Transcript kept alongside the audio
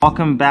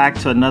Welcome back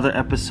to another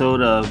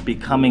episode of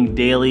Becoming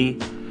Daily.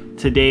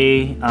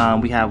 Today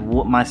we have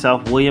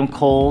myself, William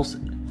Coles,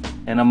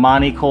 and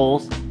Amani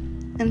Coles.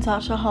 And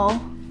Sasha Hall.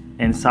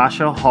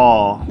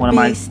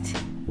 Beast.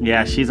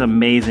 Yeah, she's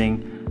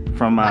amazing,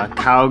 from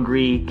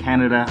Calgary,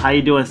 Canada. How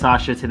you doing,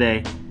 Sasha,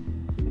 today?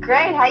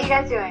 Great. How you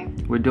guys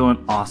doing? We're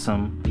doing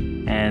awesome,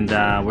 and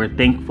we're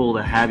thankful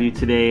to have you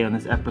today on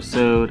this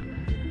episode.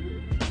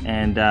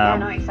 And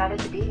I'm excited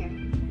to be here.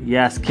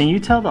 Yes, can you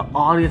tell the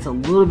audience a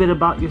little bit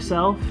about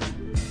yourself?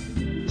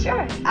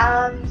 Sure.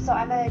 So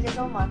I'm a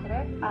digital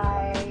marketer.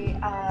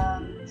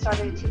 I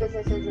started two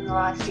businesses in the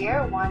last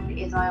year. One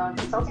is my own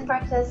consulting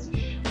practice,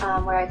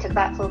 where I took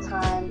that full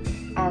time,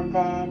 and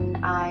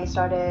then I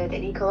started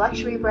an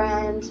eco-luxury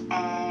brand,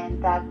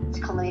 and that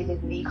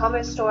culminated in the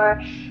e-commerce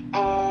store.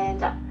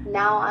 And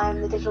now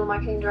I'm the digital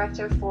marketing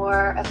director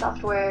for a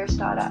software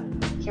startup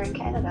here in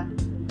Canada.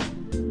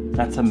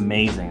 That's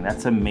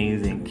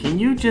amazing. Can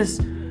you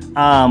just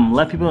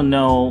let people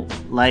know,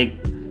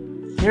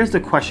 here's the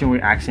question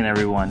we're asking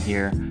everyone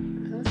here.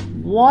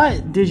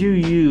 What did you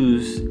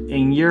use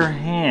in your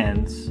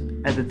hands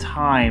at the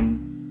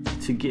time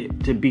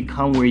to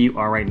become where you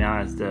are right now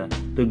as the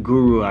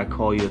guru, I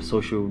call you, of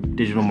social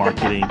digital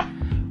marketing?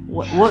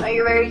 What? Oh,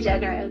 you're very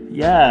generous.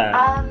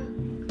 Yeah.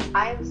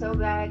 I am so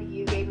glad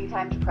you gave me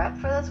time to prep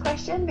for this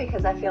question,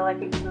 because I feel like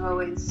we can go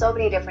in so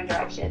many different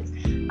directions.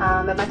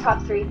 But my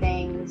top three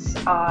things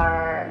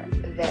are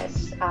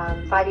this.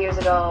 5 years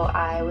ago,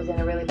 I was in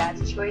a really bad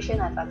situation.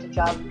 I left a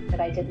job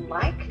that I didn't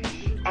like.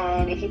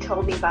 And if you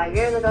told me 5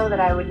 years ago that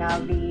I would now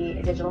be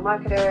a digital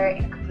marketer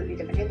in a completely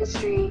different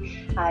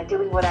industry,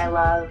 doing what I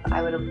love,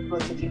 I would have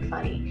looked at you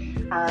funny.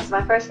 So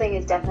my first thing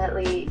is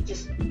definitely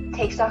just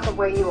take stock of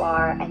where you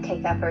are and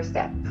take that first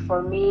step.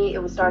 For me,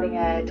 it was starting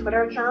a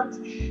Twitter account,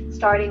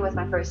 starting with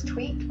my first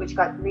tweet, which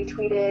got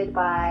retweeted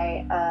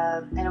by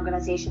an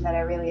organization that I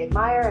really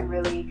admire and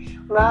really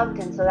loved.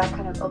 And so that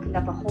kind of opened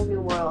up a whole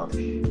new world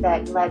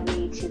that led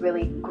me to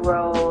really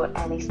grow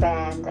and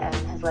expand, and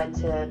has led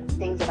to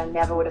things that I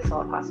never would have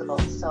thought possible.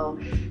 So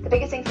the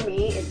biggest thing for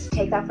me is to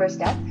take that first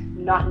step,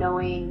 not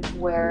knowing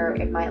where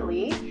it might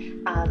lead,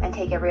 and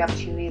take every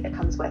opportunity that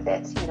comes with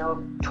it. You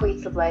know,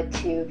 tweets have led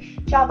to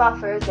job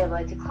offers, they've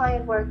led to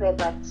client work, they've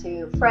led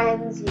to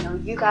friends. You know,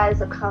 you guys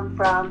have come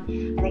from,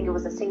 I think it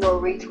was a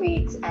single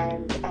retweet,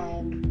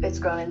 and it's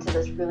grown into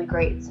this really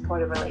great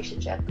supportive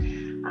relationship.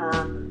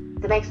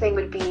 The next thing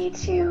would be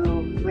to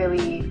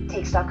really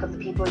take stock of the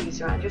people you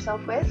surround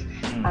yourself with.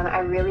 I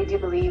really do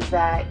believe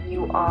that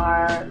you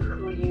are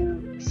who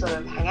you sort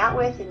of hang out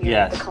with, and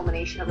you're the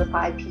culmination of the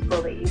 5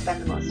 people that you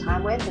spend the most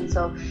time with. And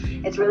so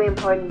it's really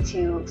important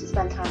to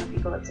spend time with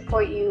people that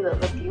support you,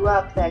 that lift you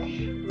up, that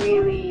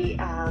really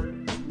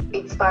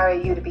inspire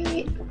you to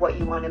be what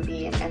you want to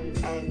be,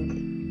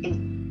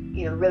 and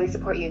you know, really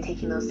support you in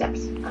taking those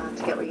steps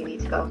to get where you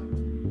need to go.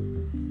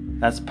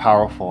 That's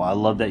powerful. I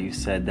love that you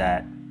said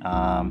that.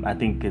 I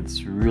think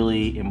it's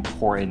really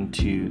important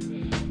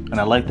and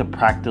I like the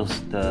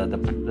practice,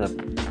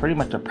 the pretty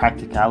much the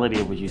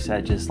practicality of what you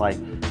said. Just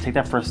take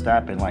that first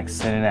step and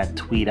sending that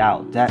tweet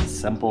out. That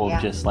simple. Yeah.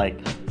 Just it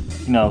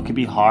could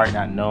be hard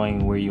not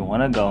knowing where you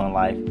want to go in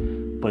life,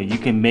 but you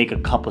can make a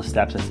couple of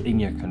steps that's in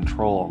your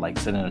control, like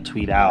sending a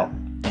tweet out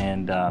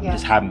and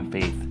just having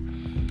faith.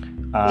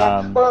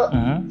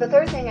 The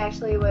third thing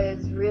actually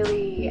was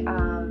really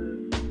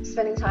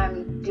spending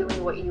time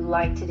doing what you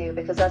like to do,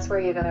 because that's where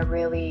you're going to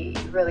really,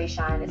 really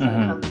shine. It's going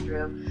to come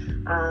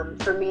through.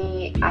 For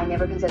me, I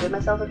never considered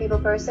myself a people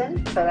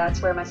person, but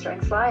that's where my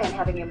strengths lie, and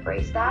having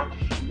embraced that,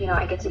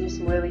 I get to do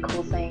some really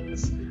cool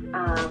things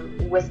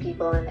with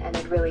people, and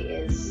it really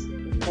is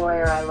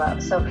where I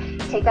love. So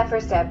take that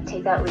first step,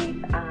 take that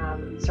leap,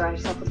 surround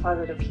yourself with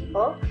positive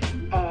people,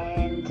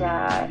 and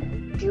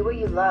do what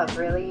you love.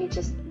 Really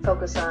just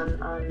focus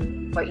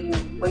on what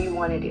you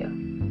want to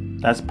do.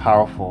 That's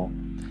powerful.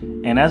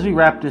 And as we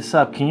wrap this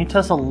up, can you tell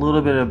us a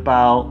little bit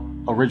about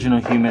Original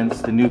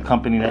Humans, the new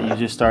company that you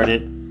just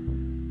started?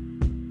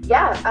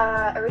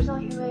 Yeah, Original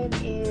Human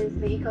is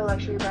the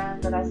eco-luxury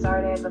brand that I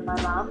started with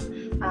my mom.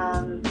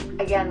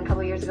 Again, a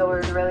couple of years ago, we were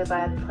in a really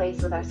bad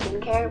place with our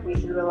skincare. We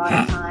threw a lot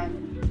of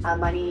time,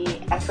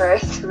 money,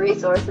 effort,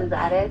 resources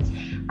at it.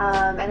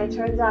 And it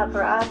turns out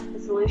for us, the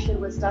solution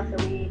was stuff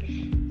that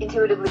we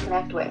intuitively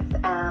connect with,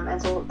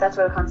 and so that's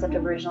where the concept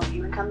of Original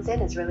Human comes in.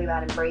 It's really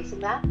about embracing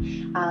that.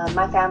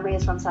 My family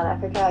is from South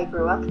Africa. I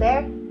grew up there,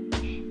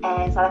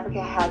 and South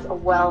Africa has a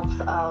wealth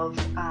of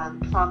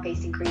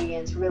plant-based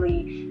ingredients,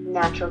 really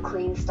natural,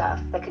 clean stuff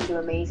that can do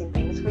amazing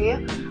things for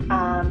you.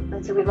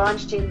 And so we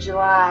launched in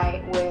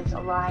July with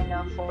a line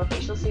of 4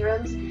 facial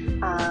serums.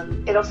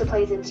 It also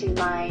plays into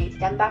my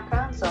STEM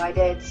background, so I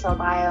did cell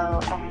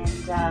bio and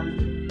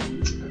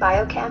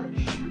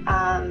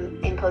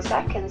biochem in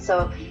post-sec, and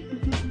so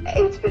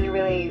it's been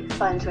really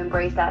fun to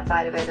embrace that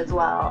side of it as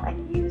well,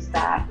 and use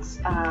that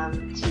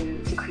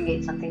to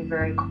create something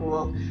very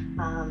cool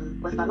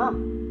with my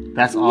mom.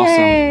 That's awesome.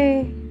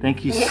 Yay.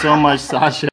 Thank you so much, Sasha.